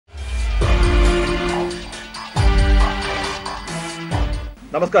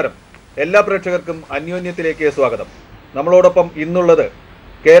നമസ്കാരം. എല്ലാ പ്രേക്ഷകർക്കും അന്യോന്യത്തിലേക്ക് സ്വാഗതം. നമ്മളോടൊപ്പം ഇന്നുള്ളത്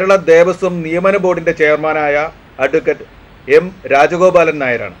കേരള ദേവസ്വം നിയമന ബോർഡിന്റെ ചെയർമാനായ അഡ്വക്കേറ്റ് എം രാജഗോപാലൻ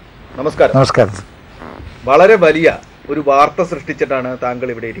നായരാണ്. നമസ്കാരം. നമസ്കാരം. വളരെ വലിയ ഒരു വാർത്ത സൃഷ്ടിച്ചിട്ടാണ് താങ്കൾ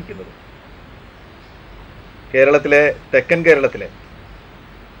ഇവിടെ ഇരിക്കുന്നത്. കേരളത്തിലെ തെക്കൻ കേരളത്തിലെ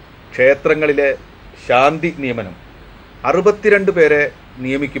ക്ഷേത്രങ്ങളിലെ ശാന്തി നിയമനം 62 പേരെ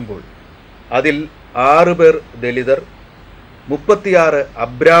നിയമിക്കുമ്പോൾ അതിൽ 6 പേർ ദലിതർ, 36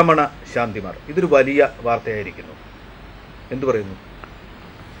 അബ്രാഹ്മണ ശാന്തിമാർ. ഇതൊരു വലിയ വാർത്തയായിരിക്കുന്നു. എന്തു പറയുന്നു?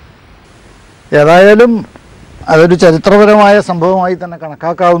 ഏതായാലും അതൊരു ചരിത്രപരമായ സംഭവമായി തന്നെ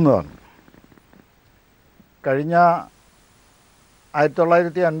കണക്കാക്കാവുന്നതാണ്. കഴിഞ്ഞ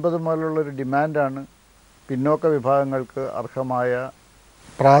 1950 മുതലുള്ളൊരു ഡിമാൻഡാണ് പിന്നോക്ക വിഭാഗങ്ങൾക്ക് അർഹമായ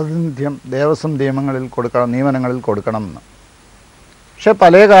പ്രാതിനിധ്യം ദേവസ്വം നിയമനങ്ങളിൽ കൊടുക്കണമെന്ന്. പക്ഷേ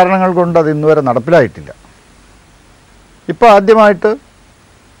പല കാരണങ്ങൾ കൊണ്ട് അത് ഇന്നുവരെ നടപ്പിലായിട്ടില്ല. ഇപ്പോൾ ആദ്യമായിട്ട്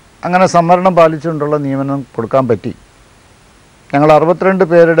അങ്ങനെ സംവരണം പാലിച്ചുകൊണ്ടുള്ള നിയമനം കൊടുക്കാൻ പറ്റി. ഞങ്ങൾ 62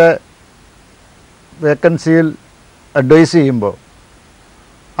 പേരുടെ വേക്കൻസിയിൽ അഡ്വൈസ് ചെയ്യുമ്പോൾ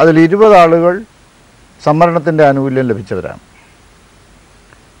അതിൽ 20 ആളുകൾ സംവരണത്തിൻ്റെ ആനുകൂല്യം ലഭിച്ചവരാണ്.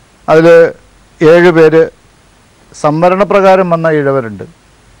 അതിൽ 7 പേര് സംവരണപ്രകാരം വന്ന ഇഴവരുണ്ട്,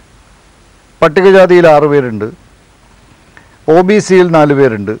 പട്ടികജാതിയിൽ 6 പേരുണ്ട്, OBCയിൽ 4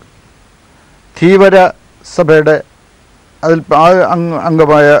 പേരുണ്ട്, ധീവര സഭയുടെ അതിൽ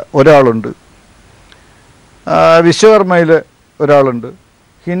അംഗമായ ഒരാളുണ്ട്, വിശ്വകർമ്മയിൽ ഒരാളുണ്ട്,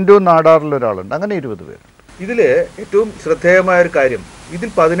 ഹിന്ദു നാടാറിൽ ഒരാളുണ്ട്. അങ്ങനെ 20 പേരുണ്ട്. ഇതിൽ ഏറ്റവും ശ്രദ്ധേയമായൊരു കാര്യം, ഇതിൽ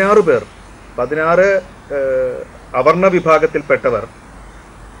 16 അവർണ വിഭാഗത്തിൽപ്പെട്ടവർ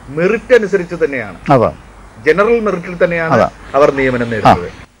മെറിറ്റ് അനുസരിച്ച് തന്നെയാണ്, ജനറൽ മെറിറ്റിൽ തന്നെയാണ് അവർ നിയമനം നേടുന്നത്.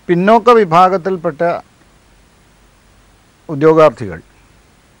 പിന്നോക്ക വിഭാഗത്തിൽപ്പെട്ട ഉദ്യോഗാർത്ഥികൾ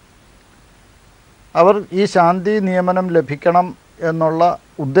അവർ ഈ ശാന്തി നിയമനം ലഭിക്കണം എന്നുള്ള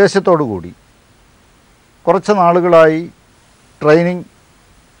ഉദ്ദേശത്തോടു കൂടി കുറച്ച് നാളുകളായി ട്രെയിനിങ്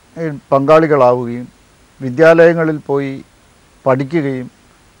പങ്കാളികളാവുകയും വിദ്യാലയങ്ങളിൽ പോയി പഠിക്കുകയും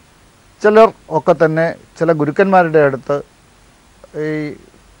ചിലർ ഒക്കെ തന്നെ ചില ഗുരുക്കന്മാരുടെ അടുത്ത് ഈ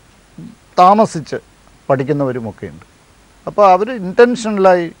താമസിച്ച് പഠിക്കുന്നവരുമൊക്കെയുണ്ട്. അപ്പോൾ അവർ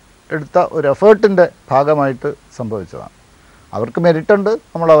ഇൻറ്റൻഷനലായി എടുത്ത ഒരു എഫേർട്ടിൻ്റെ ഭാഗമായിട്ട് സംഭവിച്ചതാണ്. അവർക്ക് മെറിറ്റുണ്ട്,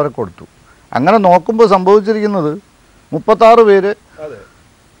 നമ്മൾ അവരെ കൊടുത്തു. അങ്ങനെ നോക്കുമ്പോൾ സംഭവിച്ചിരിക്കുന്നത് 36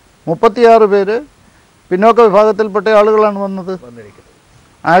 പേര് പിന്നോക്ക വിഭാഗത്തിൽപ്പെട്ട ആളുകളാണ് വന്നത്.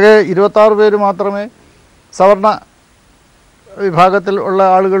 ആകെ 26 പേര് മാത്രമേ സവർണ വിഭാഗത്തിൽ ഉള്ള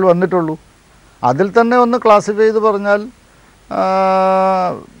ആളുകൾ വന്നിട്ടുള്ളൂ. അതിൽ തന്നെ ഒന്ന് ക്ലാസിഫൈ ചെയ്ത് പറഞ്ഞാൽ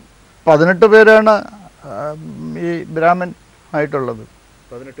 18 പേരാണ് ഈ ബ്രാഹ്മൺ ആയിട്ടുള്ളത്.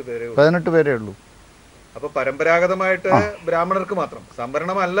 18 പേരേ ഉള്ളൂ. അപ്പോൾ പരമ്പരാഗതമായിട്ട് ബ്രാഹ്മണർക്ക് മാത്രം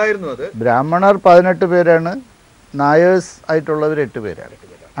സംവരണം അല്ലായിരുന്നു അത്. ബ്രാഹ്മണർ 18 പേരാണ്, നായേഴ്സ് ആയിട്ടുള്ളവർ 8 പേരാണ്.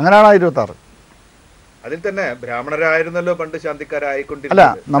 അങ്ങനെയാണ് 26. അതിൽ തന്നെ ബ്രാഹ്മണരായിരുന്നല്ലോ പണ്ട്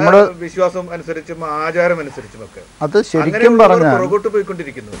ശാന്തിക്കാരായിക്കൊണ്ടിരുന്നത്. നമ്മുടെ വിശ്വാസം അനുസരിച്ചും ആചാരം അനുസരിച്ചും ഒക്കെ അത് ശരിക്കും പറഞ്ഞാൽ പുറകോട്ട്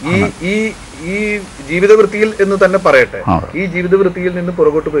പോയിക്കൊണ്ടിരിക്കുന്നു. ഈ ജീവിതവൃത്തിയിൽ എന്ന് തന്നെ പറയട്ടെ, ഈ ജീവിതവൃത്തിയിൽ നിന്ന്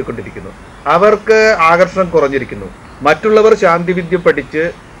പുറകോട്ട് പോയിക്കൊണ്ടിരിക്കുന്നു. അവർക്ക് ആകർഷണം കുറഞ്ഞിരിക്കുന്നു. മറ്റുള്ളവർ ശാന്തി വിദ്യ പഠിച്ച്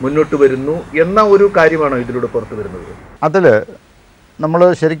മുന്നോട്ട് വരുന്നു എന്ന ഒരു കാര്യമാണോ ഇതിലൂടെ പുറത്തു വരുന്നത്? അതിൽ നമ്മൾ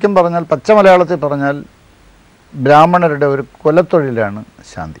ശരിക്കും പറഞ്ഞാൽ പച്ച മലയാളത്തിൽ പറഞ്ഞാൽ ബ്രാഹ്മണരുടെ ഒരു കൊലത്തൊഴിലാണ്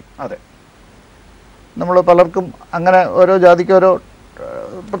ശാന്തി. അതെ, നമ്മൾ പലർക്കും അങ്ങനെ ഓരോ ജാതിക്ക് ഓരോ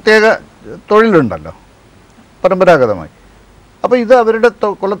പ്രത്യേക തൊഴിലുണ്ടല്ലോ പരമ്പരാഗതമായി. അപ്പോൾ ഇത് അവരുടെ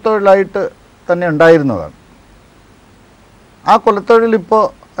കൊലത്തൊഴിലായിട്ട് തന്നെ ഉണ്ടായിരുന്നതാണ്. ആ കൊലത്തൊഴിൽ ഇപ്പോൾ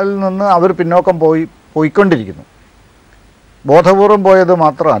അതിൽ നിന്ന് അവർ പിന്നോക്കം പോയിക്കൊണ്ടിരിക്കുന്നു. ബോധപൂർവം പോയത്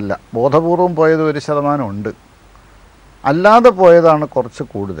മാത്രമല്ല, ബോധപൂർവം പോയത് 1% ഉണ്ട്, അല്ലാതെ പോയതാണ് കുറച്ച്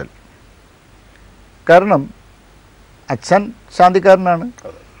കൂടുതൽ. കാരണം അച്ഛൻ ശാന്തിക്കാരനാണ്,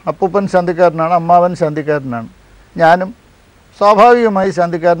 അപ്പൂപ്പൻ ശാന്തിക്കാരനാണ്, അമ്മാവൻ ശാന്തിക്കാരനാണ്, ഞാനും സ്വാഭാവികമായി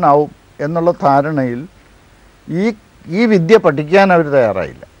ശാന്തിക്കാരനാവും എന്നുള്ള ധാരണയിൽ ഈ വിദ്യ പഠിക്കാൻ അവർ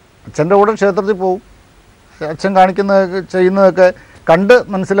തയ്യാറായില്ല. അച്ഛൻ്റെ കൂടെ ക്ഷേത്രത്തിൽ പോവും, അച്ഛൻ കാണിക്കുന്നതൊക്കെ ചെയ്യുന്നതൊക്കെ കണ്ട്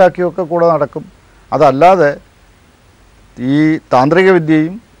മനസ്സിലാക്കിയൊക്കെ കൂടെ നടക്കും. അതല്ലാതെ ഈ താന്ത്രിക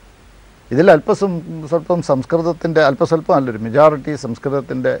വിദ്യയും ഇതിൽ സ്വല്പം സംസ്കൃതത്തിൻ്റെ അല്പസ്വല്പം നല്ലൊരു മെജോറിറ്റി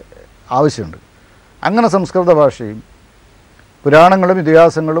സംസ്കൃതത്തിൻ്റെ ആവശ്യമുണ്ട്. അങ്ങനെ സംസ്കൃത ഭാഷയും പുരാണങ്ങളും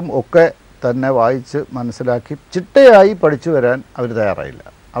ഇതിഹാസങ്ങളും ഒക്കെ തന്നെ വായിച്ച് മനസ്സിലാക്കി ചിട്ടയായി പഠിച്ചു വരാൻ അവർ തയ്യാറായില്ല.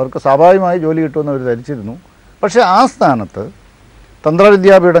 അവർക്ക് സ്വാഭാവികമായി ജോലി കിട്ടുമെന്ന് അവർ ധരിച്ചിരുന്നു. പക്ഷേ ആ സ്ഥാനത്ത്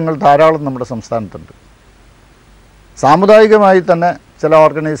തന്ത്രവിദ്യാപീഠങ്ങൾ ധാരാളം നമ്മുടെ സംസ്ഥാനത്തുണ്ട്. സാമുദായികമായി തന്നെ ചില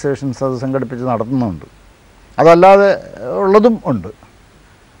ഓർഗനൈസേഷൻസ് അത് സംഘടിപ്പിച്ച് നടത്തുന്നുണ്ട്, അതല്ലാതെ ഉള്ളതും ഉണ്ട്.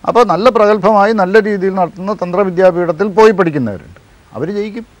 അപ്പോൾ നല്ല പ്രഗത്ഭമായി നല്ല രീതിയിൽ നടത്തുന്ന തന്ത്രവിദ്യാപീഠത്തിൽ പോയി പഠിക്കുന്നവരുണ്ട്, അവർ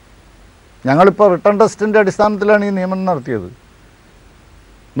ജയിക്കും. ഞങ്ങളിപ്പോൾ റിട്ടേൺ ടെസ്റ്റിൻ്റെ അടിസ്ഥാനത്തിലാണ് ഈ നിയമനം നടത്തിയത്.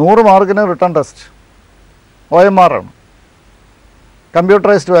 100 മാർക്കിന് റിട്ടേൺ ടെസ്റ്റ്, OMR ആണ്,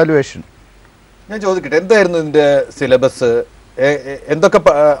 കമ്പ്യൂട്ടറൈസ്ഡ് വാല്യുവേഷൻ. ഞാൻ ചോദിക്കട്ടെ, എന്തായിരുന്നു ഇതിൻ്റെ സിലബസ്? എന്തൊക്കെ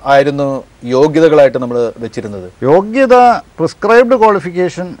ആയിരുന്നു യോഗ്യതകളായിട്ട് നമ്മൾ വെച്ചിരുന്നത്? യോഗ്യത പ്രിസ്ക്രൈബ്ഡ്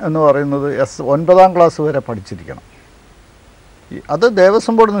ക്വാളിഫിക്കേഷൻ എന്ന് പറയുന്നത് 9ാം ക്ലാസ് വരെ പഠിച്ചിരിക്കണം. അത്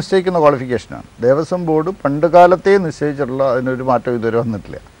ദേവസ്വം ബോർഡ് നിശ്ചയിക്കുന്ന ക്വാളിഫിക്കേഷനാണ്. ദേവസ്വം ബോർഡ് പണ്ട് കാലത്തേ നിശ്ചയിച്ചിട്ടുള്ള, അതിനൊരു മാറ്റം ഇതുവരെ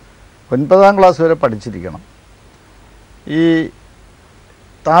വന്നിട്ടില്ല. 9ാം ക്ലാസ് വരെ പഠിച്ചിരിക്കണം. ഈ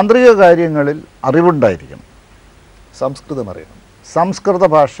താന്ത്രിക കാര്യങ്ങളിൽ അറിവുണ്ടായിരിക്കണം. സംസ്കൃതം അറിയണം. സംസ്കൃത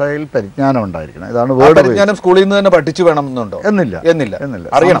ഭാഷയിൽ പരിജ്ഞാനം ഉണ്ടായിരിക്കണം. ഇതാണ് പരിജ്ഞാനം സ്കൂളിൽ നിന്ന് തന്നെ പഠിച്ചു വേണമെന്നുണ്ടോ? എന്നില്ല,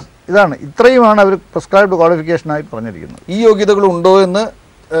 അറിയണം. ഇതാണ്, ഇത്രയുമാണ് അവർ പ്രിസ്ക്രൈബ്ഡ് ക്വാളിഫിക്കേഷനായി പറഞ്ഞിരിക്കുന്നത്. ഈ യോഗ്യതകൾ ഉണ്ടോ എന്ന്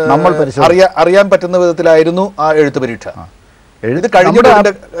നമ്മൾ അറിയാൻ പറ്റുന്ന വിധത്തിലായിരുന്നു ആ എഴുത്ത് പരീക്ഷ.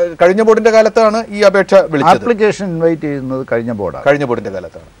 കഴിഞ്ഞ ബോർഡിന്റെ കാലത്താണ് ഈ അപേക്ഷ വിളിച്ചത്. ആപ്ലിക്കേഷൻ ഇൻവൈറ്റ് ചെയ്യുന്നത് കഴിഞ്ഞ ബോർഡിന്റെ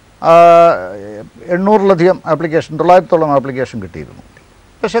കാലത്താണ്. 800-ലധികം ആപ്ലിക്കേഷൻ, 900-ഓളം ആപ്ലിക്കേഷൻ കിട്ടിയിരുന്നു.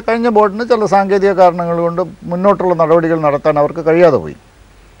 പക്ഷേ കഴിഞ്ഞ ബോർഡിന് ചില സാങ്കേതിക കാരണങ്ങൾ കൊണ്ട് മുന്നോട്ടുള്ള നടപടികൾ നടത്താൻ അവർക്ക് കഴിയാതെ പോയി.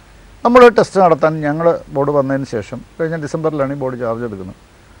 നമ്മൾ ടെസ്റ്റ് നടത്താൻ, ഞങ്ങൾ ബോർഡ് വന്നതിന് ശേഷം കഴിഞ്ഞ ഡിസംബറിലാണ് ഈ ബോർഡ് ചാർജ് എടുക്കുന്നത്,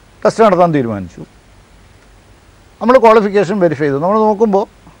 ടെസ്റ്റ് നടത്താൻ തീരുമാനിച്ചു. നമ്മൾ ക്വാളിഫിക്കേഷൻ വെരിഫൈ ചെയ്തു. നമ്മൾ നോക്കുമ്പോൾ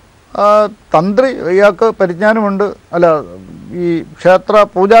തന്ത്രി, ഇയാൾക്ക് പരിജ്ഞാനമുണ്ട്, അല്ല ഈ ക്ഷേത്ര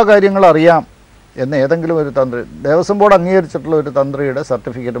പൂജാ കാര്യങ്ങൾ അറിയാം എന്ന് ഏതെങ്കിലും ഒരു തന്ത്രി, ദേവസ്വം ബോർഡ് അംഗീകരിച്ചിട്ടുള്ള ഒരു തന്ത്രിയുടെ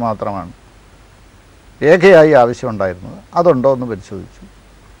സർട്ടിഫിക്കറ്റ് മാത്രമാണ് രേഖയായി ആവശ്യമുണ്ടായിരുന്നത്. അതുണ്ടോ എന്ന് പരിശോധിച്ചു.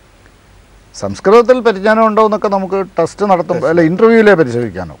 സംസ്കൃതത്തിൽ പരിജ്ഞാനം ഉണ്ടോ എന്നൊക്കെ നമുക്ക് ടെസ്റ്റ് നടത്തുമ്പോൾ, അല്ല ഇൻ്റർവ്യൂവിലേ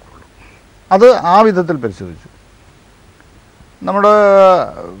പരിശോധിക്കാനൊക്കെ ഉള്ളൂ. അത് ആ വിധത്തിൽ പരിശോധിച്ചു. നമ്മുടെ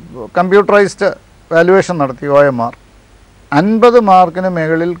കമ്പ്യൂട്ടറൈസ്ഡ് വാല്യുവേഷൻ നടത്തി, OMR 50 മാർക്കിന്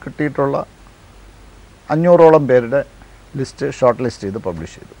മുകളിൽ കിട്ടിയിട്ടുള്ള 500-ഓളം പേരുടെ ലിസ്റ്റ് ഷോർട്ട് ലിസ്റ്റ് ചെയ്ത്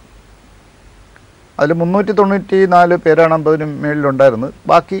പബ്ലിഷ് ചെയ്തു. അതിൽ 394 പേരാണ് 50-ന് മുകളിലുണ്ടായിരുന്നത്.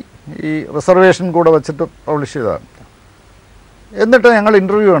 ബാക്കി ഈ റിസർവേഷൻ കൂടെ വച്ചിട്ട് പബ്ലിഷ് ചെയ്തതാണ്. എന്നിട്ട് ഞങ്ങൾ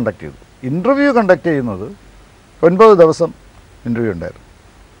ഇൻ്റർവ്യൂ കണ്ടക്ട് ചെയ്തു. ഇൻ്റർവ്യൂ കണ്ടക്ട് ചെയ്യുന്നത് 9 ദിവസം ഇൻ്റർവ്യൂ ഉണ്ടായിരുന്നു.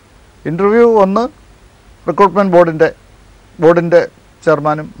 ഇൻ്റർവ്യൂ ഒന്ന് റിക്രൂട്ട്മെൻറ്റ് ബോർഡിൻ്റെ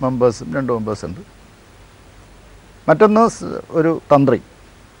ചെയർമാനും മെമ്പേഴ്സും, 2 മെമ്പേഴ്സുണ്ട്. മറ്റൊന്ന് ഒരു തന്ത്രി,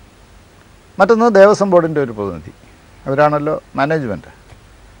 മറ്റൊന്ന് ദേവസ്വം ബോർഡിൻ്റെ ഒരു പ്രതിനിധി. അവരാണല്ലോ മാനേജ്മെൻറ്റ്.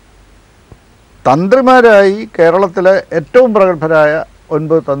 തന്ത്രിമാരായി കേരളത്തിലെ ഏറ്റവും പ്രഗത്ഭരായ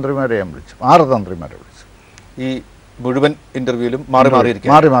 9 തന്ത്രിമാരെ ഞാൻ വിളിച്ചു, 6 തന്ത്രിമാരെ വിളിച്ചു. ഈ മുഴുവൻ ഇൻ്റർവ്യൂവിലും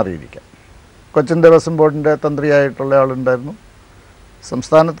മാറിയിരിക്കാം. കൊച്ചിൻ ദേവസ്വം ബോർഡിൻ്റെ തന്ത്രിയായിട്ടുള്ള ആളുണ്ടായിരുന്നു.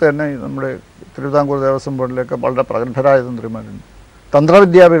 സംസ്ഥാനത്ത് തന്നെ നമ്മുടെ തിരുവിതാംകൂർ ദേവസ്വം ബോർഡിലേക്ക് വളരെ പ്രഗത്ഭരായ തന്ത്രിമാരുണ്ട്.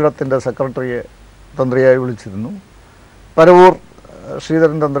 തന്ത്രവിദ്യാപീഠത്തിൻ്റെ സെക്രട്ടറിയെ തന്ത്രിയായി വിളിച്ചിരുന്നു. പരവൂർ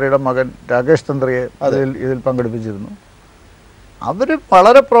ശ്രീധരൻ തന്ത്രിയുടെ മകൻ രാകേഷ് തന്ത്രിയെ ഇതിൽ പങ്കെടുപ്പിച്ചിരുന്നു. അവർ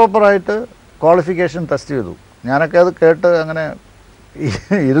വളരെ പ്രോപ്പറായിട്ട് ക്വാളിഫിക്കേഷൻ ടെസ്റ്റ് ചെയ്തു. ഞാനൊക്കെ അത് കേട്ട് അങ്ങനെ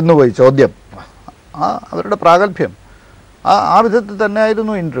ഇരുന്നു പോയി. ചോദ്യം, അവരുടെ പ്രാഗൽഭ്യം ആ വിധത്തിൽ തന്നെ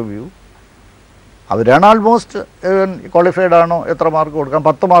ആയിരുന്നു ഇൻ്റർവ്യൂ. അവരാണ് ആൾമോസ്റ്റ് ക്വാളിഫൈഡ് ആണോ, എത്ര മാർക്ക് കൊടുക്കാം,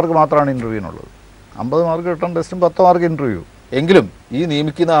 10 മാർക്ക് മാത്രമാണ് ഇൻ്റർവ്യൂവിനുള്ളത്. 50 മാർക്ക് റിട്ടേൺ ടെസ്റ്റും 10 മാർക്ക് ഇൻ്റർവ്യൂ. എങ്കിലും ഈ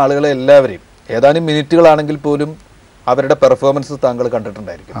നിയമിക്കുന്ന ആളുകളെ എല്ലാവരെയും ഏതാനും മിനിറ്റുകളാണെങ്കിൽ പോലും അവരുടെ പെർഫോമൻസ് താങ്കൾ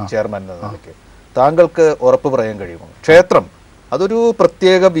കണ്ടിട്ടുണ്ടായിരിക്കും. ചെയർമാൻ എന്ന നിലയ്ക്ക് താങ്കൾക്ക് ഉറപ്പ് പറയാൻ കഴിയുമോ? ക്ഷേത്രം അതൊരു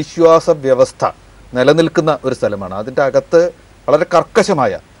പ്രത്യേക വിശ്വാസ വ്യവസ്ഥ നിലനിൽക്കുന്ന ഒരു സ്ഥലമാണ്. അതിൻ്റെ അകത്ത് വളരെ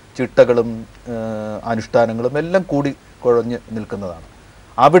കർക്കശമായ ചിട്ടകളും അനുഷ്ഠാനങ്ങളും എല്ലാം കൂടി കുഴഞ്ഞ് നിൽക്കുന്നതാണ്.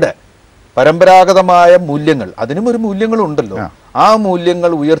 അവിടെ പരമ്പരാഗതമായ മൂല്യങ്ങൾ, അതിനും ഒരു മൂല്യങ്ങളുണ്ടല്ലോ, ആ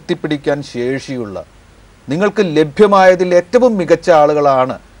മൂല്യങ്ങൾ ഉയർത്തിപ്പിടിക്കാൻ ശേഷിയുള്ള നിങ്ങൾക്ക് ലഭ്യമായതിൽ ഏറ്റവും മികച്ച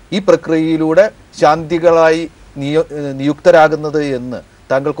ആളുകളാണ് ഈ പ്രക്രിയയിലൂടെ ശാന്തികളായി നിയുക്തരാകുന്നത് എന്ന്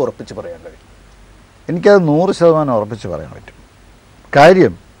താങ്കൾക്ക് ഉറപ്പിച്ച് പറയാൻ കഴിയും? എനിക്കത് 100% ഉറപ്പിച്ച് പറയാൻ പറ്റും.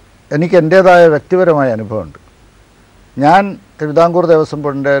 കാര്യം, എനിക്ക് എൻ്റേതായ വ്യക്തിപരമായ അനുഭവമുണ്ട്. ഞാൻ തിരുവിതാംകൂർ ദേവസ്വം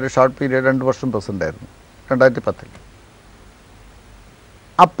ബോർഡിൻ്റെ ഒരു ഷോർട്ട് പീരീഡ് 2 വർഷം പ്രസിഡൻ്റായിരുന്നു 2010.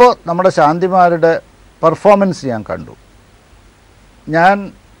 അപ്പോൾ നമ്മുടെ ശാന്തിമാരുടെ പെർഫോമൻസ് ഞാൻ കണ്ടു. ഞാൻ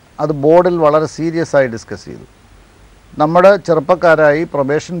അത് ബോർഡിൽ വളരെ സീരിയസ് ആയി ഡിസ്കസ് ചെയ്തു. നമ്മുടെ ചെറുപ്പക്കാരായി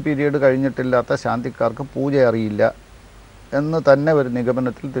പ്രൊബേഷൻ പീരീഡ് കഴിഞ്ഞിട്ടില്ലാത്ത ശാന്തിക്കാർക്ക് പൂജ അറിയില്ല എന്ന് തന്നെ ഒരു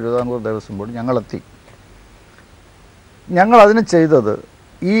നിഗമനത്തിൽ തിരുവിതാംകൂർ ദേവസ്വം ബോർഡ് ഞങ്ങളെത്തി. ഞങ്ങളതിന് ചെയ്തത്,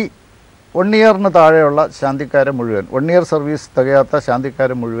 ഈ 1 ഇയറിന് താഴെയുള്ള ശാന്തിക്കാരെ മുഴുവൻ, 1 ഇയർ സർവീസ് തികയാത്ത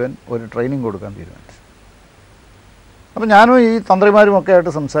ശാന്തിക്കാരെ മുഴുവൻ ഒരു ട്രെയിനിങ് കൊടുക്കാൻ തീരുമാനിച്ചു. അപ്പോൾ ഞാനും ഈ തന്ത്രിമാരുമൊക്കെ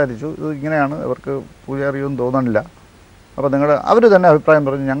ആയിട്ട് സംസാരിച്ചു. ഇത് ഇങ്ങനെയാണ്, അവർക്ക് പൂജ അറിയുമെന്ന് തോന്നണില്ല. അപ്പോൾ അവർ തന്നെ അഭിപ്രായം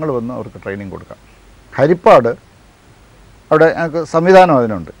പറഞ്ഞ് ഞങ്ങൾ വന്ന് അവർക്ക് ട്രെയിനിങ് കൊടുക്കാം. ഹരിപ്പാട്, അവിടെ ഞങ്ങൾക്ക് സംവിധാനം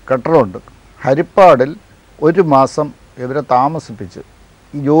അതിനുണ്ട്, കെട്ടിടമുണ്ട്. ഹരിപ്പാടിൽ 1 മാസം ഇവരെ താമസിപ്പിച്ച്,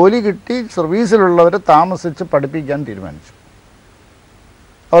 ഈ ജോലി കിട്ടി സർവീസിലുള്ളവരെ താമസിച്ച് പഠിപ്പിക്കാൻ തീരുമാനിച്ചു.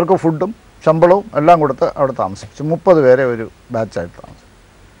 അവർക്ക് ഫുഡും ശമ്പളവും എല്ലാം കൊടുത്ത് അവിടെ താമസിപ്പിച്ചു. 30 പേരെ ഒരു ബാച്ചായിട്ട് താമസിച്ചു.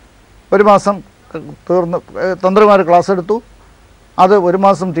 1 മാസം തീർന്ന് തന്ത്രിമാർ ക്ലാസ് എടുത്തു. അത് 1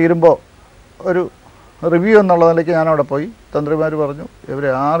 മാസം തീരുമ്പോൾ ഒരു റിവ്യൂ എന്നുള്ള നിലയ്ക്ക് ഞാനവിടെ പോയി. തന്ത്രിമാർ പറഞ്ഞു ഇവരെ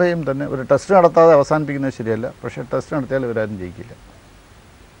ആരെയും തന്നെ ഒരു ടെസ്റ്റ് നടത്താതെ അവസാനിപ്പിക്കുന്നത് ശരിയല്ല, പക്ഷേ ടെസ്റ്റ് നടത്തിയാൽ ഇവരാരും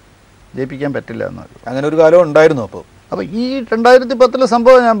ജയിപ്പിക്കാൻ പറ്റില്ല എന്നാണ്. അങ്ങനെ ഒരു കാലം ഉണ്ടായിരുന്നു. അപ്പോൾ ഈ 2010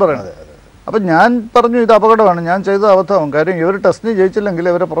 സംഭവം ഞാൻ പറയുന്നത്. അപ്പം ഞാൻ പറഞ്ഞു ഇത് അപകടമാണ്, ഞാൻ ചെയ്തത് അബദ്ധമാകും. കാര്യം ഇവർ ടെസ്റ്റിന് ജയിച്ചില്ലെങ്കിൽ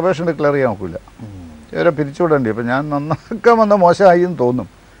ഇവരെ പ്രൊബേഷൻ ഡിക്ലെയർ ചെയ്യാൻ നോക്കില്ല, ഇവരെ പിരിച്ചുവിടേണ്ടി. അപ്പം ഞാൻ നന്നാക്കാൻ വന്ന മോശമായി എന്ന് തോന്നും.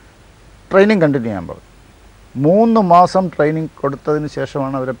 ട്രെയിനിങ് കണ്ടിന്യൂ ചെയ്യാൻ പറഞ്ഞു. 3 മാസം ട്രെയിനിങ് കൊടുത്തതിന്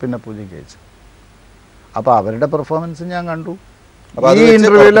ശേഷമാണ് അവരെ പിന്നെ പൂജയ്ക്ക് അയച്ചത്. അപ്പോൾ അവരുടെ പെർഫോമൻസ് ഞാൻ കണ്ടു, ഈ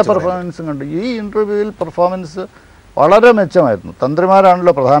ഇൻ്റർവ്യൂവിലെ പെർഫോമൻസും കണ്ടു. ഈ ഇൻ്റർവ്യൂവിൽ പെർഫോമൻസ് വളരെ മെച്ചമായിരുന്നു.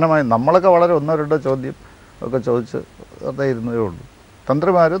 തന്ത്രിമാരാണല്ലോ പ്രധാനമായും, നമ്മളൊക്കെ വളരെ 1-2 ചോദ്യം ഒക്കെ ചോദിച്ച് വെറുതെ ഇരുന്നതേ ഉള്ളൂ.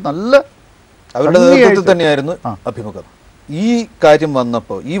 തന്ത്രിമാർ നല്ല അവരുടെ നേതൃത്വത്തിൽ തന്നെയായിരുന്നു അഭിമുഖം. ഈ കാര്യം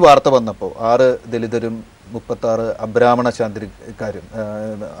വന്നപ്പോൾ, ഈ വാർത്ത വന്നപ്പോൾ 6 ദലിതരും 36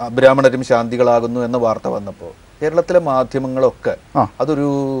 അബ്രാഹ്മണരും ശാന്തികളാകുന്നു എന്ന വാർത്ത വന്നപ്പോൾ കേരളത്തിലെ മാധ്യമങ്ങളൊക്കെ അതൊരു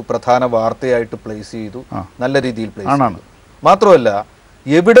പ്രധാന വാർത്തയായിട്ട് പ്ലേസ് ചെയ്തു, നല്ല രീതിയിൽ പ്ലേസ് ചെയ്തു. മാത്രമല്ല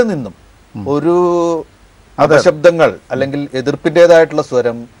എവിടെ നിന്നും ഒരു അപശബ്ദങ്ങൾ അല്ലെങ്കിൽ എതിർപ്പിൻ്റെതായിട്ടുള്ള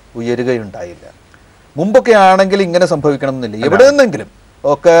സ്വരം ഉയരുകയുണ്ടായില്ല. മുമ്പൊക്കെ ആണെങ്കിൽ ഇങ്ങനെ സംഭവിക്കണം എന്നില്ല, എവിടെ നിന്നെങ്കിലും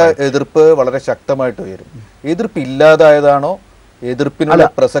ഒക്കെ എതിർപ്പ് വളരെ ശക്തമായിട്ട് ഉയരും. എതിർപ്പ് ഇല്ലാതായതാണോ, എതിർപ്പിനുള്ള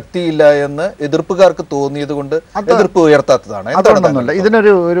പ്രസക്തി ഇല്ല എന്ന് എതിർപ്പുകാർക്ക് തോന്നിയത് കൊണ്ട് എതിർപ്പ് ഉയർത്താത്തതാണ്? അതൊന്നുമല്ല,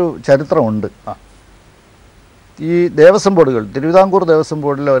 ഇതിനൊരു ചരിത്രമുണ്ട്. ഈ ദേവസ്വം ബോർഡുകൾ, തിരുവിതാംകൂർ ദേവസ്വം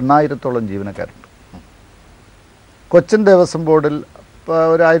ബോർഡിൽ 8,000-ഓളം ജീവനക്കാരുണ്ട്. കൊച്ചിൻ ദേവസ്വം ബോർഡിൽ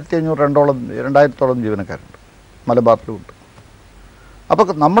ഒരു 1,500-2,000-ഓളം ജീവനക്കാരുണ്ട്. മലബാറിലുമുണ്ട്. അപ്പോൾ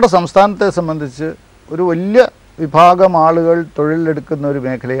നമ്മുടെ സംസ്ഥാനത്തെ സംബന്ധിച്ച് ഒരു വലിയ വിഭാഗം ആളുകൾ തൊഴിലെടുക്കുന്ന ഒരു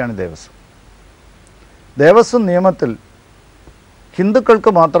മേഖലയാണ് ദേവസ്വം. ദേവസ്വം നിയമത്തിൽ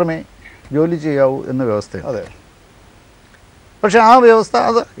ഹിന്ദുക്കൾക്ക് മാത്രമേ ജോലി ചെയ്യാവൂ എന്ന വ്യവസ്ഥയാണ്. അതെ. പക്ഷേ ആ വ്യവസ്ഥ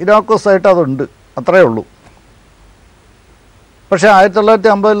അത് ഇനാക്വസായിട്ട് അതുണ്ട്, അത്രയേ ഉള്ളൂ. പക്ഷേ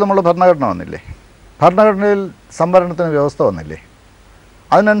 1950 നമ്മൾ ഭരണഘടന വന്നില്ലേ, ഭരണഘടനയിൽ സംവരണത്തിന് വ്യവസ്ഥ വന്നില്ലേ,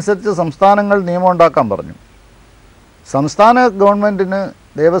 അതിനനുസരിച്ച് സംസ്ഥാനങ്ങൾ നിയമം ഉണ്ടാക്കാൻ പറഞ്ഞു. സംസ്ഥാന ഗവൺമെൻറ്റിന്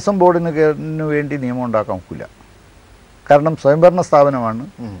ദേവസ്വം ബോർഡിന് വേണ്ടി നിയമം ഉണ്ടാക്കാൻ ഒക്കില്ല, കാരണം സ്വയംഭരണ സ്ഥാപനമാണ്.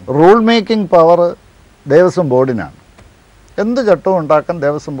 Rule making power Devaswom ബോർഡിനാണ്. എന്ത് ചട്ടവും ഉണ്ടാക്കാൻ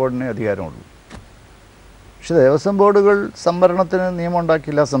ദേവസ്വം ബോർഡിനെ അധികാരമുള്ളൂ. പക്ഷെ ദേവസ്വം ബോർഡുകൾ സംവരണത്തിന് നിയമം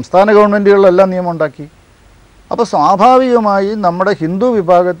ഉണ്ടാക്കിയില്ല, സംസ്ഥാന ഗവൺമെൻറ്റുകളെല്ലാം നിയമം ഉണ്ടാക്കി. അപ്പോൾ സ്വാഭാവികമായി നമ്മുടെ ഹിന്ദു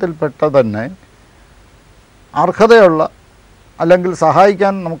വിഭാഗത്തിൽപ്പെട്ട തന്നെ അർഹതയുള്ള അല്ലെങ്കിൽ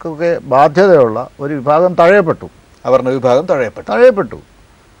സഹായിക്കാൻ നമുക്കൊക്കെ ബാധ്യതയുള്ള ഒരു വിഭാഗം തഴയപ്പെട്ടു, അവരുടെ വിഭാഗം തഴയപ്പെട്ടു.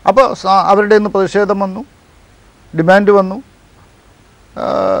 അപ്പോൾ അവരുടെ നിന്ന് പ്രതിഷേധം വന്നു, ഡിമാൻഡ് വന്നു.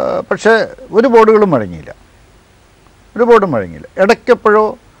 പക്ഷേ ഒരു ബോർഡും വഴങ്ങിയില്ല. ഇടയ്ക്കെപ്പോഴോ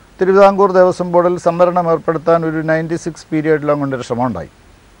തിരുവിതാംകൂർ ദേവസ്വം ബോർഡിൽ സംവരണം ഏർപ്പെടുത്താൻ ഒരു 96 പീരിയഡിലും കൊണ്ടൊരു ശ്രമം ഉണ്ടായി.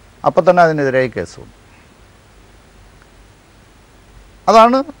 അപ്പം തന്നെ അതിനെതിരായി കേസ് വന്നു.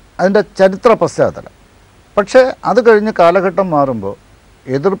 അതാണ് അതിൻ്റെ ചരിത്ര പശ്ചാത്തലം. പക്ഷേ അത് കഴിഞ്ഞ് കാലഘട്ടം മാറുമ്പോൾ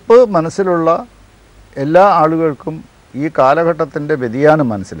എതിർപ്പ് മനസ്സിലുള്ള എല്ലാ ആളുകൾക്കും ഈ കാലഘട്ടത്തിൻ്റെ വ്യതിയാനം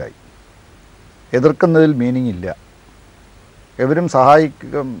മനസ്സിലായി. എതിർക്കുന്നതിൽ മീനിങ് ഇല്ല, എവരും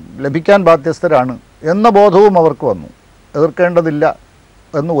ലഭിക്കാൻ ബാധ്യസ്ഥരാണ് എന്ന ബോധവും അവർക്ക് വന്നു. എതിർക്കേണ്ടതില്ല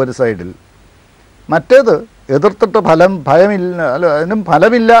എന്ന് ഒരു സൈഡിൽ, മറ്റേത് എതിർത്തിട്ട് അതിനും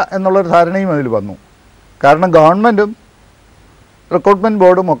ഫലമില്ല എന്നുള്ളൊരു ധാരണയും അതിൽ വന്നു. കാരണം ഗവൺമെൻറ്റും റിക്രൂട്ട്മെൻറ്റ്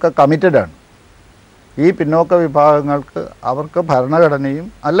ബോർഡും ഒക്കെ കമ്മിറ്റഡാണ് ഈ പിന്നോക്ക വിഭാഗങ്ങൾക്ക് അവർക്ക് ഭരണഘടനയും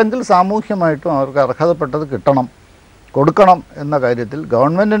അല്ലെങ്കിൽ സാമൂഹ്യമായിട്ടും അവർക്ക് അർഹതപ്പെട്ടത് കൊടുക്കണം എന്ന കാര്യത്തിൽ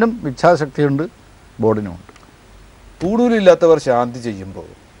ഗവൺമെൻറ്റിനും ഇച്ഛാശക്തിയുണ്ട്, ബോർഡിനുമുണ്ട്. കൂടുതലില്ലാത്തവർ ശാന്തി ചെയ്യുമ്പോൾ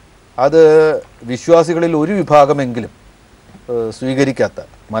അത് വിശ്വാസികളിൽ ഒരു വിഭാഗമെങ്കിലും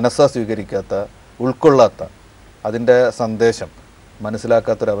സ്വീകരിക്കാത്ത ഉൾക്കൊള്ളാത്ത അതിൻ്റെ സന്ദേശം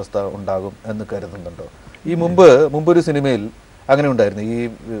മനസ്സിലാക്കാത്തൊരവസ്ഥ ഉണ്ടാകും എന്ന് കരുതുന്നുണ്ടോ? ഈ മുമ്പൊരു സിനിമയിൽ അങ്ങനെ ഉണ്ടായിരുന്നു. ഈ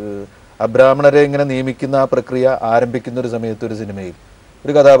അബ്രാഹ്മണരെ ഇങ്ങനെ നിയമിക്കുന്ന ആ പ്രക്രിയ ആരംഭിക്കുന്ന ഒരു സമയത്ത് ഒരു സിനിമയിൽ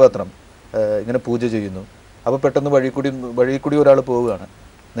ഒരു കഥാപാത്രം ഇങ്ങനെ പൂജ ചെയ്യുന്നു. അപ്പോൾ പെട്ടെന്ന് വഴി കൂടി ഒരാൾ പോവുകയാണ്,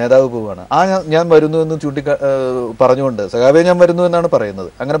 നേതാവ് പോവുകയാണ്. ഞാൻ വരുന്നു എന്ന് പറഞ്ഞുകൊണ്ട്, സഖാവേ ഞാൻ വരുന്നു എന്നാണ് പറയുന്നത്.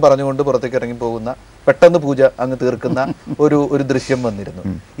 അങ്ങനെ പറഞ്ഞുകൊണ്ട് പുറത്തേക്ക് ഇറങ്ങി പോകുന്ന, പെട്ടെന്ന് പൂജ അങ്ങ് തീർക്കുന്ന ഒരു ദൃശ്യം വന്നിരുന്നു.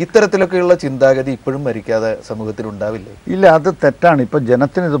 ഇത്തരത്തിലൊക്കെയുള്ള ചിന്താഗതി ഇപ്പോഴും മരിക്കാതെ സമൂഹത്തിൽ ഉണ്ടാവില്ലേ? ഇല്ല, അത് തെറ്റാണ്. ഇപ്പം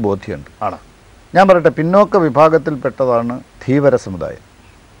ജനത്തിനിത് ബോധ്യമുണ്ട്. ആണ്. ഞാൻ പറയട്ടെ, പിന്നോക്ക വിഭാഗത്തിൽപ്പെട്ടതാണ് ധീവര സമുദായം.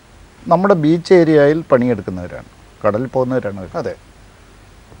 നമ്മുടെ ബീച്ച് ഏരിയയിൽ പണിയെടുക്കുന്നവരാണ്, കടലിൽ പോകുന്നവരാണ്. അതെ.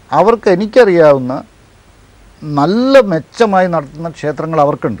 അവർക്ക് എനിക്കറിയാവുന്ന നല്ല മെച്ചമായി നടത്തുന്ന ക്ഷേത്രങ്ങൾ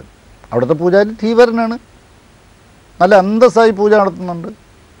അവർക്കുണ്ട്. അവിടുത്തെ പൂജാരി ധീവരനാണ്, നല്ല അന്തസ്സായി പൂജ നടത്തുന്നുണ്ട്.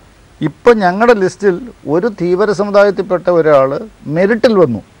 ഇപ്പം ഞങ്ങളുടെ ലിസ്റ്റിൽ ഒരു ധീവര സമുദായത്തിൽപ്പെട്ട ഒരാൾ മെറിറ്റിൽ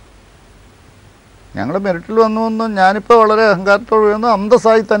വന്നു. ഞങ്ങൾ മെറിറ്റിൽ വന്നു ഞാനിപ്പോൾ വളരെ അഹങ്കാരത്തോട് വന്ന്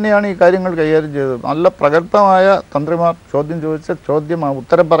അന്തസ്സായി തന്നെയാണ് ഈ കാര്യങ്ങൾ കൈകാര്യം ചെയ്തത്. നല്ല പ്രഗത്ഭമായ തന്ത്രിമാർ ചോദ്യം ചോദിച്ച ചോദ്യം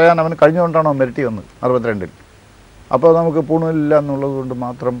ഉത്തരം പറയാൻ അവന് കഴിഞ്ഞുകൊണ്ടാണോ മെറിറ്റ് വന്നത് 62-ൽ. അപ്പോൾ നമുക്ക് പൂണൂലില്ല എന്നുള്ളത് കൊണ്ട്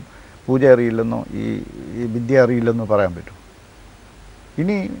മാത്രം പൂജ അറിയില്ലെന്നോ ഈ വിദ്യ അറിയില്ലെന്നോ പറയാൻ പറ്റും.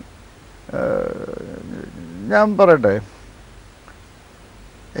 ഇനി ഞാൻ പറയട്ടെ,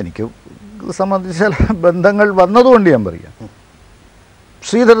 എനിക്ക് സംബന്ധിച്ച ചില ബന്ധങ്ങൾ വന്നതുകൊണ്ട് ഞാൻ പറയാം.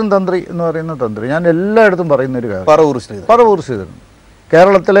 ശ്രീധരൻ തന്ത്രി എന്ന് പറയുന്ന തന്ത്രി ഞാൻ എല്ലായിടത്തും പറയുന്നൊരു കാര്യം, പറവൂർ ശ്രീധരൻ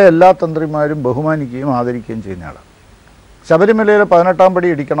കേരളത്തിലെ എല്ലാ തന്ത്രിമാരും ബഹുമാനിക്കുകയും ആദരിക്കുകയും ചെയ്യുന്ന ആളാണ്. ശബരിമലയിലെ 18-ാം പടി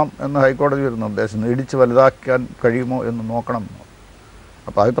ഇടിക്കണം എന്ന് ഹൈക്കോടതി ഒരു നിർദ്ദേശം, ഇടിച്ച് വലുതാക്കാൻ കഴിയുമോ എന്ന് നോക്കണം.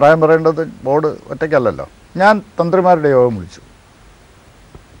 അപ്പോൾ അഭിപ്രായം പറയേണ്ടത് ബോർഡ് ഒറ്റയ്ക്കല്ലല്ലോ. ഞാൻ തന്ത്രിമാരുടെ യോഗം വിളിച്ചു.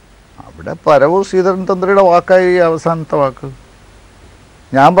 അവിടെ പറവൂർ ശ്രീധരൻ തന്ത്രിയുടെ വാക്കായി അവസാനത്തെ വാക്ക്.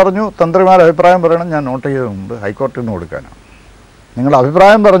 ഞാൻ പറഞ്ഞു തന്ത്രിമാർ അഭിപ്രായം പറയണം, ഞാൻ നോട്ട് ചെയ്ത മുമ്പ് ഹൈക്കോടതിയിൽ നിന്ന് കൊടുക്കാനാണ്. നിങ്ങൾ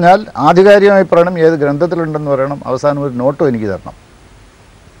അഭിപ്രായം പറഞ്ഞാൽ ആധികാരികമായി പറയണം, ഏത് ഗ്രന്ഥത്തിലുണ്ടെന്ന് പറയണം, അവസാനം ഒരു നോട്ടും എനിക്ക് തരണം.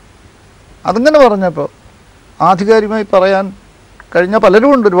 അതിങ്ങനെ പറഞ്ഞപ്പോൾ ആധികാരികമായി പറയാൻ കഴിഞ്ഞ പലരും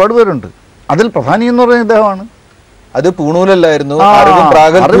ഉണ്ട്, ഒരുപാട് പേരുണ്ട്. അതിൽ പ്രധാനി എന്ന് പറയുന്ന ഇദ്ദേഹമാണ്. അത് പൂണൂലല്ലായിരുന്നു,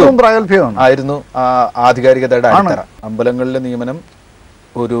 അറിവും പ്രാഗൽഭ്യമാണ് ആയിരുന്നു ആധികാരികതയുടെ അടിത്തറ. അമ്പലങ്ങളിലെ നിയമനം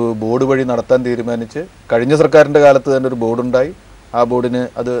ഒരു ബോർഡ് വഴി നടത്താൻ തീരുമാനിച്ച് കഴിഞ്ഞ സർക്കാരിന്റെ കാലത്ത് തന്നെ ഒരു ബോർഡുണ്ടായി. ആ ബോർഡിന്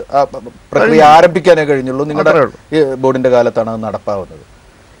അത് ആ പ്രക്രിയ ആരംഭിക്കാനേ കഴിഞ്ഞുള്ളൂ. നിങ്ങളുടെ ബോർഡിന്റെ കാലത്താണ് അത് നടപ്പാവുന്നത്.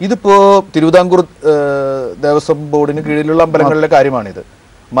 ഇതിപ്പോ തിരുവിതാംകൂർ ദേവസ്വം ബോർഡിന് കീഴിലുള്ള അമ്പലങ്ങളിലെ കാര്യമാണിത്.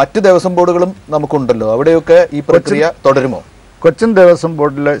 മറ്റ് ദേവസ്വം ബോർഡുകളും നമുക്കുണ്ടല്ലോ, അവിടെയൊക്കെ ഈ പ്രക്രിയ തുടരുമോ? കൊച്ചിൻ ദേവസ്വം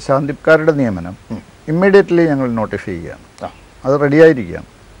ബോർഡിലെ ശാന്തിക്കാരുടെ നിയമനം ഇമ്മീഡിയറ്റ്ലി ഞങ്ങൾ നോട്ടിഫൈ ചെയ്യുകയാണ്. അത് റെഡിയായിരിക്കുകയാണ്.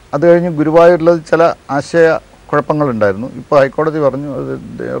 അത് കഴിഞ്ഞ് ഗുരുവായൂരിൽ ചില ആശയ കുഴപ്പങ്ങളുണ്ടായിരുന്നു. ഇപ്പോൾ ഹൈക്കോടതി പറഞ്ഞു അത്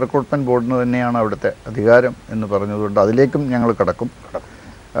റിക്രൂട്ട്മെൻറ്റ് ബോർഡിന് തന്നെയാണ് അവിടുത്തെ അധികാരം എന്ന് പറഞ്ഞതുകൊണ്ട് അതിലേക്കും ഞങ്ങൾ കടക്കും.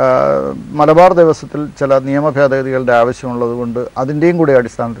 മലബാർ ദേവസ്വത്തിൽ ചില നിയമ ഭേദഗതികളുടെ ആവശ്യമുള്ളത് കൊണ്ട് അതിൻ്റെയും കൂടി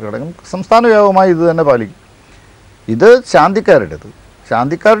അടിസ്ഥാനത്തിൽ കിടക്കും. സംസ്ഥാന വ്യാപകമായി ഇത് തന്നെ പാലിക്കും. ഇത് ശാന്തിക്കാരുടേത്.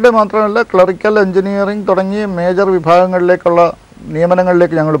 ശാന്തിക്കാരുടെ മാത്രമല്ല, ക്ലറിക്കൽ, എഞ്ചിനീയറിംഗ് തുടങ്ങിയ മേജർ വിഭാഗങ്ങളിലേക്കുള്ള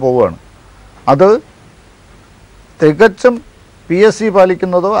നിയമനങ്ങളിലേക്ക് ഞങ്ങൾ പോവുകയാണ്. അത് തികച്ചും PSC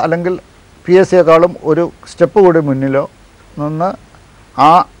പാലിക്കുന്നതോ അല്ലെങ്കിൽ PSCയെക്കാളും ഒരു സ്റ്റെപ്പ് കൂടി മുന്നിലോ നിന്ന് ആ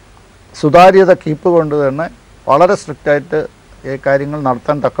സുതാര്യത കീപ്പ് കൊണ്ട് തന്നെ വളരെ സ്ട്രിക്റ്റായിട്ട് ഈ കാര്യങ്ങൾ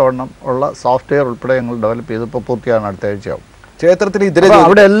നടത്താൻ തക്കവണ്ണം ഉള്ള സോഫ്റ്റ്വെയർ ഉൾപ്പെടെ ഞങ്ങൾ ഡെവലപ്പ് ചെയ്തപ്പോൾ പൂർത്തിയാണ്. അടുത്ത ആഴ്ചയാവും. ക്ഷേത്രത്തിൽ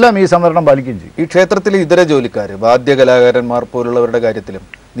അവിടെ എല്ലാം ഈ സംവരണം പാലിക്കുകയും ചെയ്യും. ഈ ക്ഷേത്രത്തിലെ ഇതര ജോലിക്കാർ, വാദ്യകലാകാരന്മാർ പോലുള്ളവരുടെ കാര്യത്തിലും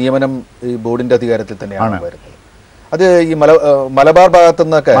നിയമനം ഈ ബോർഡിന്റെ അധികാരത്തിൽ തന്നെയാണ് വരുന്നത്. അത് ഈ മലബാർ ഭാഗത്തു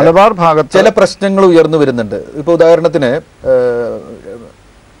നിന്നൊക്കെ ചില പ്രശ്നങ്ങൾ ഉയർന്നു വരുന്നുണ്ട്. ഇപ്പോൾ ഉദാഹരണത്തിന്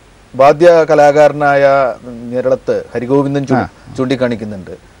വാദ്യ കലാകാരനായ ഞെരളത്ത് ഹരിഗോവിന്ദൻ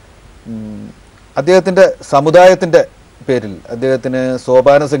ചൂണ്ടിക്കാണിക്കുന്നുണ്ട്. അദ്ദേഹത്തിന്റെ സമുദായത്തിന്റെ പേരിൽ അദ്ദേഹത്തിന്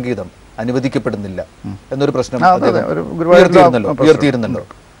സോപാന സംഗീതം അനുവദിക്കപ്പെടുന്നില്ല എന്നൊരു പ്രശ്നം ഉയർത്തിയിരുന്നല്ലോ.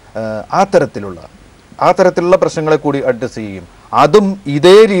 ആ തരത്തിലുള്ള പ്രശ്നങ്ങളെ കൂടി അഡ്രസ് ചെയ്യുകയും അതും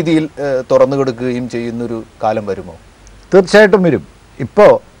ഇതേ രീതിയിൽ തുറന്നു കൊടുക്കുകയും ചെയ്യുന്നൊരു കാലം വരുമോ? തീർച്ചയായിട്ടും വരും.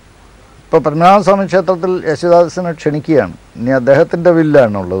 ഇപ്പോൾ പത്മനാഭസ്വാമി ക്ഷേത്രത്തിൽ യേശുദാസിനെ ക്ഷണിക്കുകയാണ്. ഇനി അദ്ദേഹത്തിൻ്റെ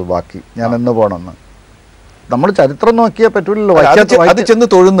വില്ലാണുള്ളത് ബാക്കി, ഞാൻ എന്ന് പോകണമെന്ന്. നമ്മൾ ചരിത്രം നോക്കിയാൽ പറ്റൂലല്ലോ. അത് ചെന്ന്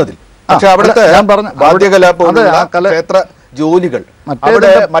തൊഴുന്നതിൽ പക്ഷെ അവിടുത്തെ ക്ഷേത്ര ജോലികൾ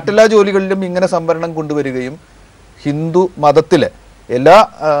അവിടെ മറ്റെല്ലാ ജോലികളിലും ഇങ്ങനെ സംവരണം കൊണ്ടുവരികയും ഹിന്ദു മതത്തിലെ എല്ലാ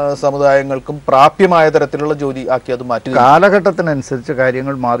സമുദായങ്ങൾക്കും പ്രാപ്യമായ തരത്തിലുള്ള ജോലി ആക്കി അത് മാറ്റുക. കാലഘട്ടത്തിനനുസരിച്ച്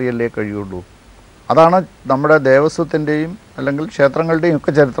കാര്യങ്ങൾ മാറിയല്ലേ കഴിയുള്ളൂ. അതാണ് നമ്മുടെ ദേവസ്വത്തിൻ്റെയും അല്ലെങ്കിൽ ക്ഷേത്രങ്ങളുടെയും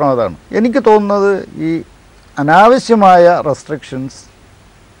ഒക്കെ ചരിത്രം. അതാണ് എനിക്ക് തോന്നുന്നത്. ഈ അനാവശ്യമായ റെസ്ട്രിക്ഷൻസ്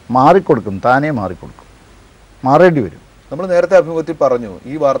മാറിക്കൊടുക്കും, താനേ മാറിക്കൊടുക്കും, മാറേണ്ടി വരും. നമ്മൾ നേരത്തെ അഭിമുഖത്തിൽ പറഞ്ഞു,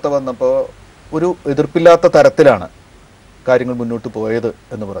 ഈ വാർത്ത വന്നപ്പോൾ ഒരു എതിർപ്പില്ലാത്ത തരത്തിലാണ് കാര്യങ്ങൾ മുന്നോട്ട് പോയത്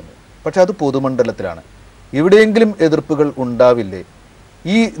എന്ന് പറഞ്ഞു. പക്ഷെ അത് പൊതുമണ്ഡലത്തിലാണ്. എവിടെയെങ്കിലും എതിർപ്പുകൾ ഉണ്ടാവില്ലേ?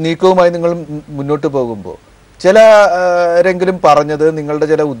 ഈ നീക്കവുമായി നിങ്ങൾ മുന്നോട്ട് പോകുമ്പോൾ ചിലരെങ്കിലും പറഞ്ഞത് നിങ്ങളുടെ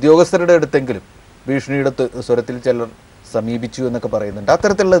ചില ഉദ്യോഗസ്ഥരുടെ അടുത്തെങ്കിലും ഭീഷണിയുടെ സ്വരത്തിൽ ചിലർ സമീപിച്ചു എന്നൊക്കെ പറയുന്നുണ്ട്.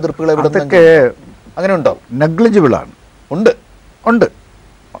 അത്തരത്തിലുള്ള എതിർപ്പുകൾ എവിടെയൊക്കെ അങ്ങനെ ഉണ്ടാവും? നെഗ്ലിജിബിളാണ്. ഉണ്ട്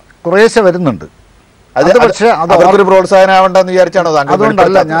കുറേശ്ശെ വരുന്നുണ്ട്. അത് പക്ഷേ അതൊരു പ്രോത്സാഹനമാവണ്ടെന്ന് വിചാരിച്ചാണോ?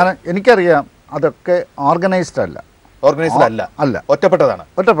 അതുകൊണ്ടല്ല, എനിക്കറിയാം അതൊക്കെ ഓർഗനൈസ്ഡ് അല്ല. ഒറ്റപ്പെട്ടതാണ്.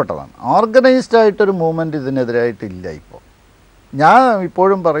 ഓർഗനൈസ്ഡ് ആയിട്ടൊരു മൂവ്മെൻറ്റ് ഇതിനെതിരായിട്ടില്ല. ഇപ്പോൾ ഞാൻ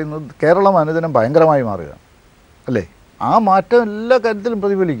ഇപ്പോഴും പറയുന്നത് കേരളം അനുദിനം ഭയങ്കരമായി മാറുക അല്ലേ? ആ മാറ്റം എല്ലാ കാര്യത്തിലും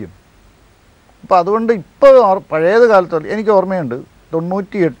പ്രതിഫലിക്കും. അപ്പോൾ അതുകൊണ്ട് ഇപ്പോൾ പഴയത് കാലത്ത് എനിക്ക് ഓർമ്മയുണ്ട്,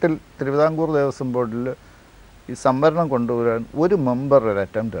 98-ൽ തിരുവിതാംകൂർ ദേവസ്വം ബോർഡിൽ ഈ സംവരണം കൊണ്ടുവരാൻ ഒരു മെമ്പർ ഒരു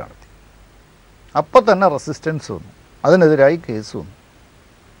അറ്റംപ്റ്റ് നടത്തി. അപ്പോൾ തന്നെ റെസിസ്റ്റൻസ് വന്നു, അതിനെതിരായി കേസ് വന്നു.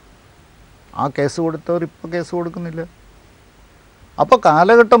 ആ കേസ് കൊടുത്തവർ ഇപ്പോൾ കേസ് കൊടുക്കുന്നില്ല. അപ്പോൾ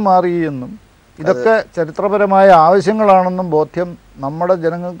കാലഘട്ടം മാറിയെന്നും ഇതൊക്കെ ചരിത്രപരമായ ആവശ്യങ്ങളാണെന്നും ബോധ്യം നമ്മുടെ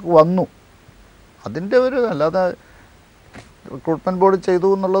ജനങ്ങൾക്ക് വന്നു. അതിൻ്റെ ഒരു അല്ലാതെ റിക്രൂട്ട്മെന്റ് ബോർഡ് ചെയ്തു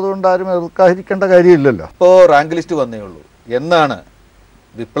എന്നുള്ളത് കൊണ്ട് ആരും എതിർക്കാതിരിക്കേണ്ട കാര്യമില്ലല്ലോ. ഇപ്പോൾ റാങ്ക് ലിസ്റ്റ് വന്നേ ഉള്ളൂ. എന്നാണ്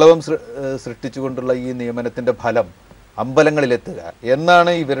വിപ്ലവം സൃഷ്ടിച്ചുകൊണ്ടുള്ള ഈ നിയമനത്തിന്റെ ഫലം അമ്പലങ്ങളിലെത്തുക?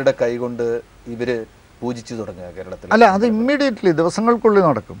 എന്നാണ് ഇവരുടെ കൈകൊണ്ട് ഇവര് പൂജിച്ചു തുടങ്ങുക കേരളത്തിൽ? അല്ല, അത് ഇമ്മീഡിയറ്റ്ലി ദിവസങ്ങൾക്കുള്ളിൽ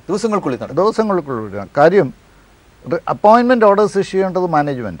നടക്കും. ദിവസങ്ങൾക്കുള്ളിൽ കാര്യം അപ്പോയിൻമെൻറ്റ് ഓർഡേഴ്സ് ഇഷ്യൂ ചെയ്യേണ്ടത്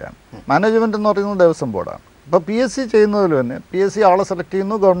മാനേജ്മെൻറ്റാണ്. മാനേജ്മെൻറ്റ് എന്ന് പറയുന്നത് ദേവസ്വം ബോർഡാണ്. ഇപ്പോൾ PSC ചെയ്യുന്നതിൽ തന്നെ PSC ആളെ സെലക്ട്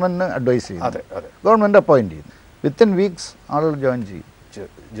ചെയ്യുന്നു, ഗവൺമെൻറ്റിന് അഡ്വൈസ് ചെയ്യുന്നു, ഗവൺമെൻറ് അപ്പോയിൻറ്റ് ചെയ്യുന്നു. വിത്തിൻ വീക്സ് ആളുകൾ ജോയിൻ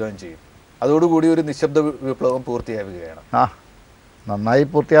ചെയ്യും. അതോടുകൂടി ഒരു നിശബ്ദ വിപ്ലവം പൂർത്തിയാവുകയാണ്. നന്നായി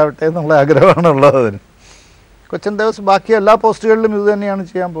പൂർത്തിയാവട്ടെ എന്നുള്ള ആഗ്രഹമാണുള്ളത് അതിന്. കൊച്ചിൻ ദേവസ്വം ബാക്കി എല്ലാ പോസ്റ്റുകളിലും ഇത് തന്നെയാണ്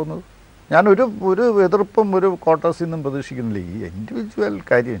ചെയ്യാൻ പോകുന്നത്. ഞാൻ ഒരു എതിർപ്പും ഒരു ക്വാർട്ടേഴ്സിൽ നിന്നും പ്രതീക്ഷിക്കുന്നില്ല. ഈ ഇൻഡിവിജ്വൽ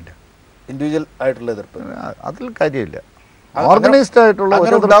കാര്യമില്ല, ഇൻഡിവിജ്വൽ ആയിട്ടുള്ള എതിർപ്പ് അതിൽ കാര്യമില്ല. ഓർഗനൈസ്ഡ് ആയിട്ടുള്ള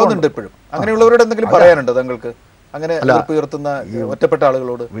ഇപ്പോഴും അങ്ങനെയുള്ളവരോട് എന്തെങ്കിലും പറയാനുണ്ടോ താങ്കൾക്ക്? അങ്ങനെ ഉയർത്തുന്ന ഒറ്റപ്പെട്ട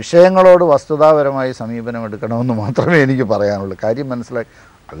ആളുകളോട് വിഷയങ്ങളോട് വസ്തുതാപരമായി സമീപനം എടുക്കണമെന്ന് മാത്രമേ എനിക്ക് പറയാനുള്ളൂ. കാര്യം മനസ്സിലാക്കി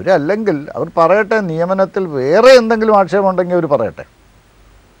അവരല്ലെങ്കിൽ അവർ പറയട്ടെ. നിയമനത്തിൽ വേറെ എന്തെങ്കിലും ആക്ഷേപമുണ്ടെങ്കിൽ അവർ പറയട്ടെ.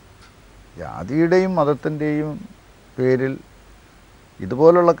 ജാതിയുടെയും മതത്തിൻ്റെയും പേരിൽ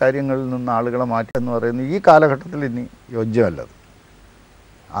ഇതുപോലുള്ള കാര്യങ്ങളിൽ നിന്ന് ആളുകളെ മാറ്റുക എന്ന് പറയുന്നത് ഈ കാലഘട്ടത്തിൽ ഇനി യോജ്യമല്ലത്.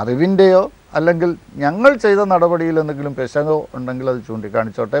 അറിവിൻ്റെയോ അല്ലെങ്കിൽ ഞങ്ങൾ ചെയ്ത നടപടിയിൽ എന്തെങ്കിലും പെശകോ ഉണ്ടെങ്കിൽ അത്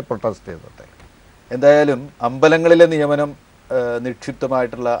ചൂണ്ടിക്കാണിച്ചോട്ടെ, പ്രൊട്ടസ്റ്റ് ചെയ്തോട്ടെ. എന്തായാലും അമ്പലങ്ങളിലെ നിയമനം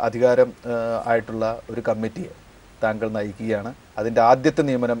നിക്ഷിപ്തമായിട്ടുള്ള അധികാരം ആയിട്ടുള്ള ഒരു കമ്മിറ്റിയെ താങ്കൾ നയിക്കുകയാണ്. അതിൻ്റെ ആദ്യത്തെ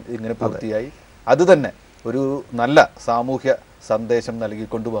നിയമനം ഇങ്ങനെ പൂർത്തിയായി. അത് തന്നെ ഒരു നല്ല സാമൂഹ്യ സന്ദേശം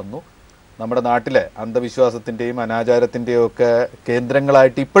നൽകിക്കൊണ്ട് വന്നു. നമ്മുടെ നാട്ടിലെ അന്ധവിശ്വാസത്തിൻ്റെയും അനാചാരത്തിൻ്റെയും ഒക്കെ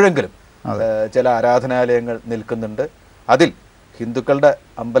കേന്ദ്രങ്ങളായിട്ട് ഇപ്പോഴെങ്കിലും ചില ആരാധനാലയങ്ങൾ നിൽക്കുന്നുണ്ട്. അതിൽ ഹിന്ദുക്കളുടെ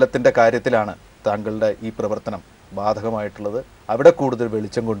അമ്പലത്തിൻ്റെ കാര്യത്തിലാണ് താങ്കളുടെ ഈ പ്രവർത്തനം ബാധകമായിട്ടുള്ളത്. അവിടെ കൂടുതൽ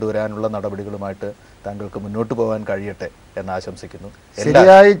വെളിച്ചം കൊണ്ടുവരാനുള്ള നടപടികളുമായിട്ട് താങ്കൾക്ക് മുന്നോട്ട് പോകാൻ കഴിയട്ടെ എന്ന് ആശംസിക്കുന്നു.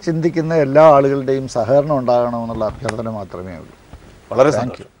 ശരിയായി ചിന്തിക്കുന്ന എല്ലാ ആളുകളുടെയും സഹകരണം ഉണ്ടാകണമെന്നുള്ള അഭ്യർത്ഥന മാത്രമേ ഉള്ളൂ. വളരെ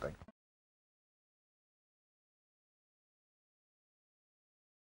സന്തോഷം.